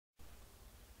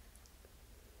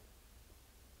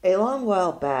A long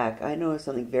while back, I noticed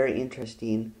something very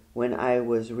interesting when I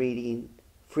was reading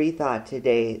Freethought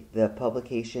Today, the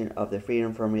publication of the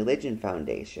Freedom from Religion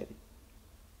Foundation.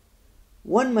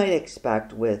 One might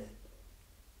expect with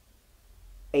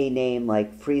a name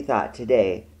like Freethought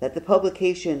Today that the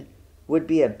publication would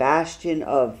be a bastion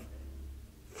of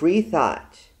free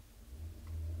thought.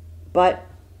 But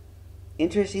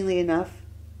interestingly enough,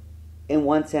 in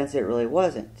one sense it really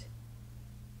wasn't.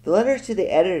 The letters to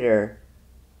the editor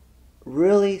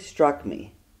really struck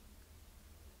me.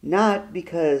 Not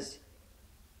because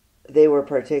they were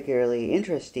particularly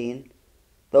interesting,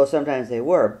 though sometimes they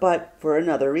were, but for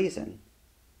another reason.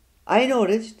 I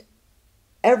noticed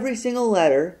every single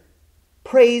letter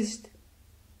praised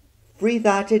Free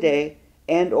Thought Today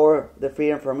and or the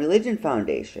Freedom from Religion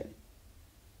Foundation.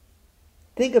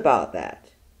 Think about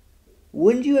that.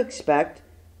 Wouldn't you expect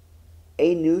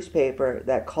a newspaper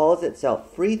that calls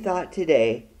itself Free Thought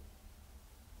Today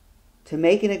to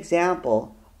make an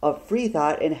example of free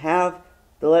thought and have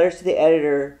the letters to the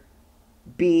editor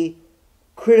be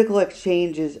critical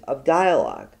exchanges of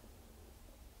dialogue?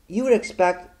 You would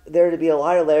expect there to be a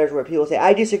lot of letters where people say,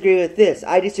 I disagree with this,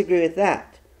 I disagree with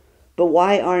that. But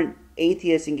why aren't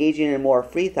atheists engaging in more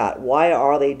free thought? Why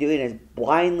are they doing is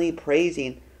blindly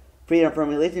praising Freedom from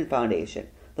Religion Foundation?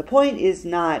 The point is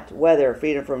not whether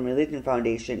Freedom from Religion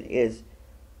Foundation is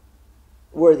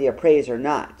worthy of praise or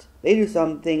not. They do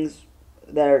some things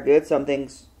that are good, some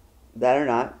things that are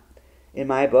not, in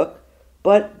my book.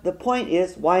 But the point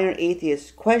is, why aren't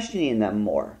atheists questioning them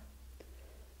more?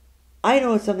 I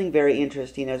know something very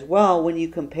interesting as well when you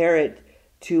compare it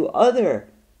to other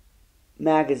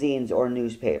magazines or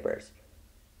newspapers.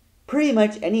 Pretty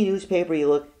much any newspaper you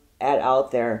look at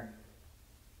out there,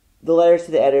 the letters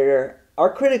to the editor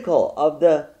are critical of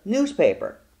the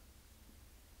newspaper.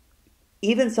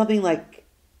 Even something like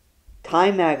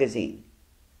Time magazine,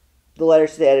 the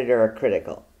letters to the editor are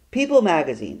critical. People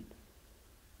magazine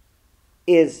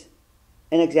is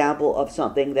an example of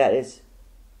something that is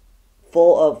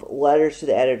full of letters to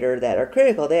the editor that are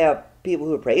critical. They have people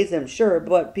who praise them, sure,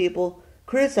 but people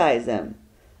criticize them.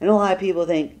 And a lot of people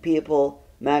think People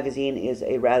magazine is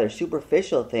a rather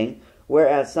superficial thing,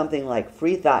 whereas something like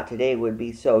Free Thought Today would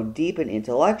be so deep and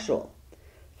intellectual.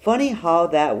 Funny how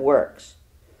that works.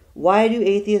 Why do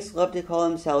atheists love to call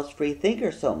themselves free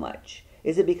thinkers so much?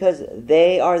 Is it because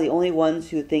they are the only ones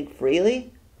who think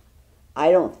freely?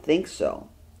 I don't think so.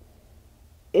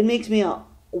 It makes me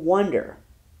wonder,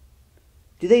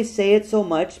 do they say it so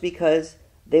much because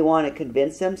they want to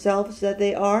convince themselves that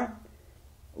they are?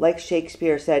 Like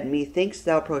Shakespeare said, methinks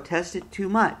thou protestest too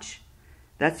much.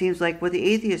 That seems like what the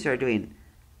atheists are doing.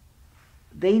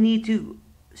 They need to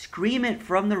scream it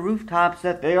from the rooftops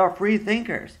that they are free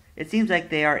thinkers. It seems like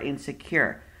they are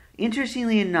insecure.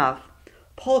 Interestingly enough,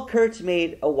 Paul Kurtz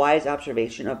made a wise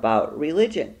observation about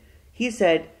religion. He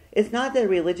said, it's not that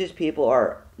religious people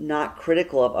are not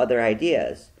critical of other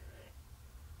ideas.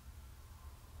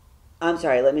 I'm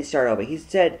sorry, let me start over. He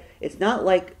said, it's not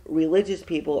like religious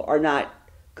people are not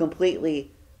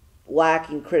completely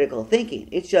lacking critical thinking.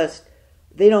 It's just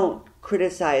they don't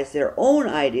criticize their own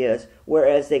ideas,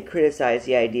 whereas they criticize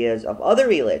the ideas of other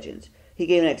religions. He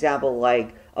gave an example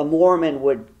like a Mormon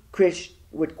would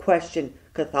question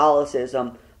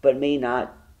Catholicism, but may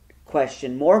not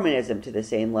question Mormonism to the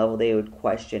same level they would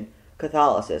question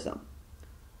Catholicism.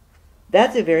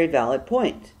 That's a very valid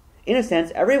point. In a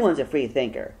sense, everyone's a free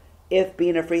thinker. If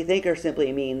being a free thinker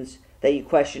simply means that you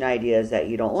question ideas that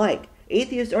you don't like.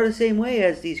 Atheists are the same way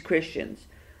as these Christians.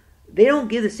 They don't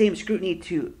give the same scrutiny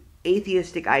to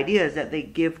atheistic ideas that they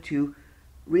give to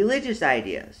religious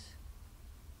ideas.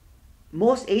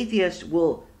 Most atheists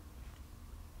will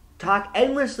talk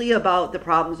endlessly about the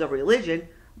problems of religion,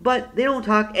 but they don't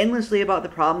talk endlessly about the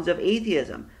problems of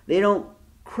atheism. They don't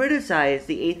criticize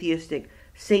the atheistic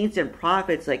saints and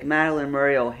prophets like Madalyn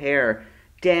Murray O'Hair,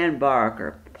 Dan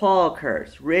Barker, Paul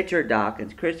Kurtz, Richard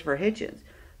Dawkins, Christopher Hitchens.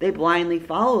 They blindly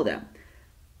follow them.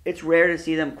 It's rare to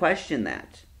see them question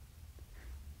that.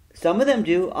 Some of them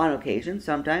do on occasion,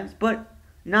 sometimes, but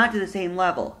not to the same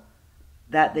level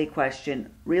that they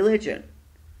question religion.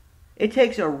 It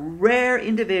takes a rare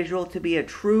individual to be a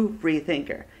true free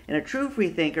thinker. And a true free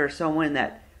thinker is someone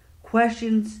that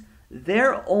questions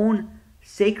their own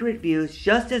sacred views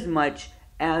just as much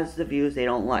as the views they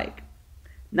don't like.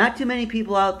 Not too many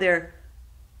people out there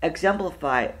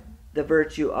exemplify the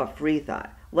virtue of free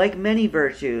thought. Like many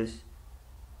virtues,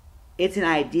 it's an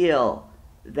ideal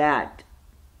that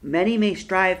many may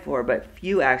strive for, but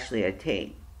few actually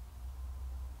attain.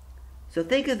 So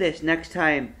think of this next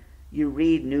time you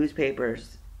read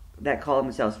newspapers that call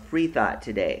themselves Freethought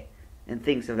Today and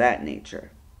things of that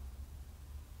nature.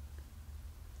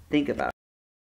 Think about it.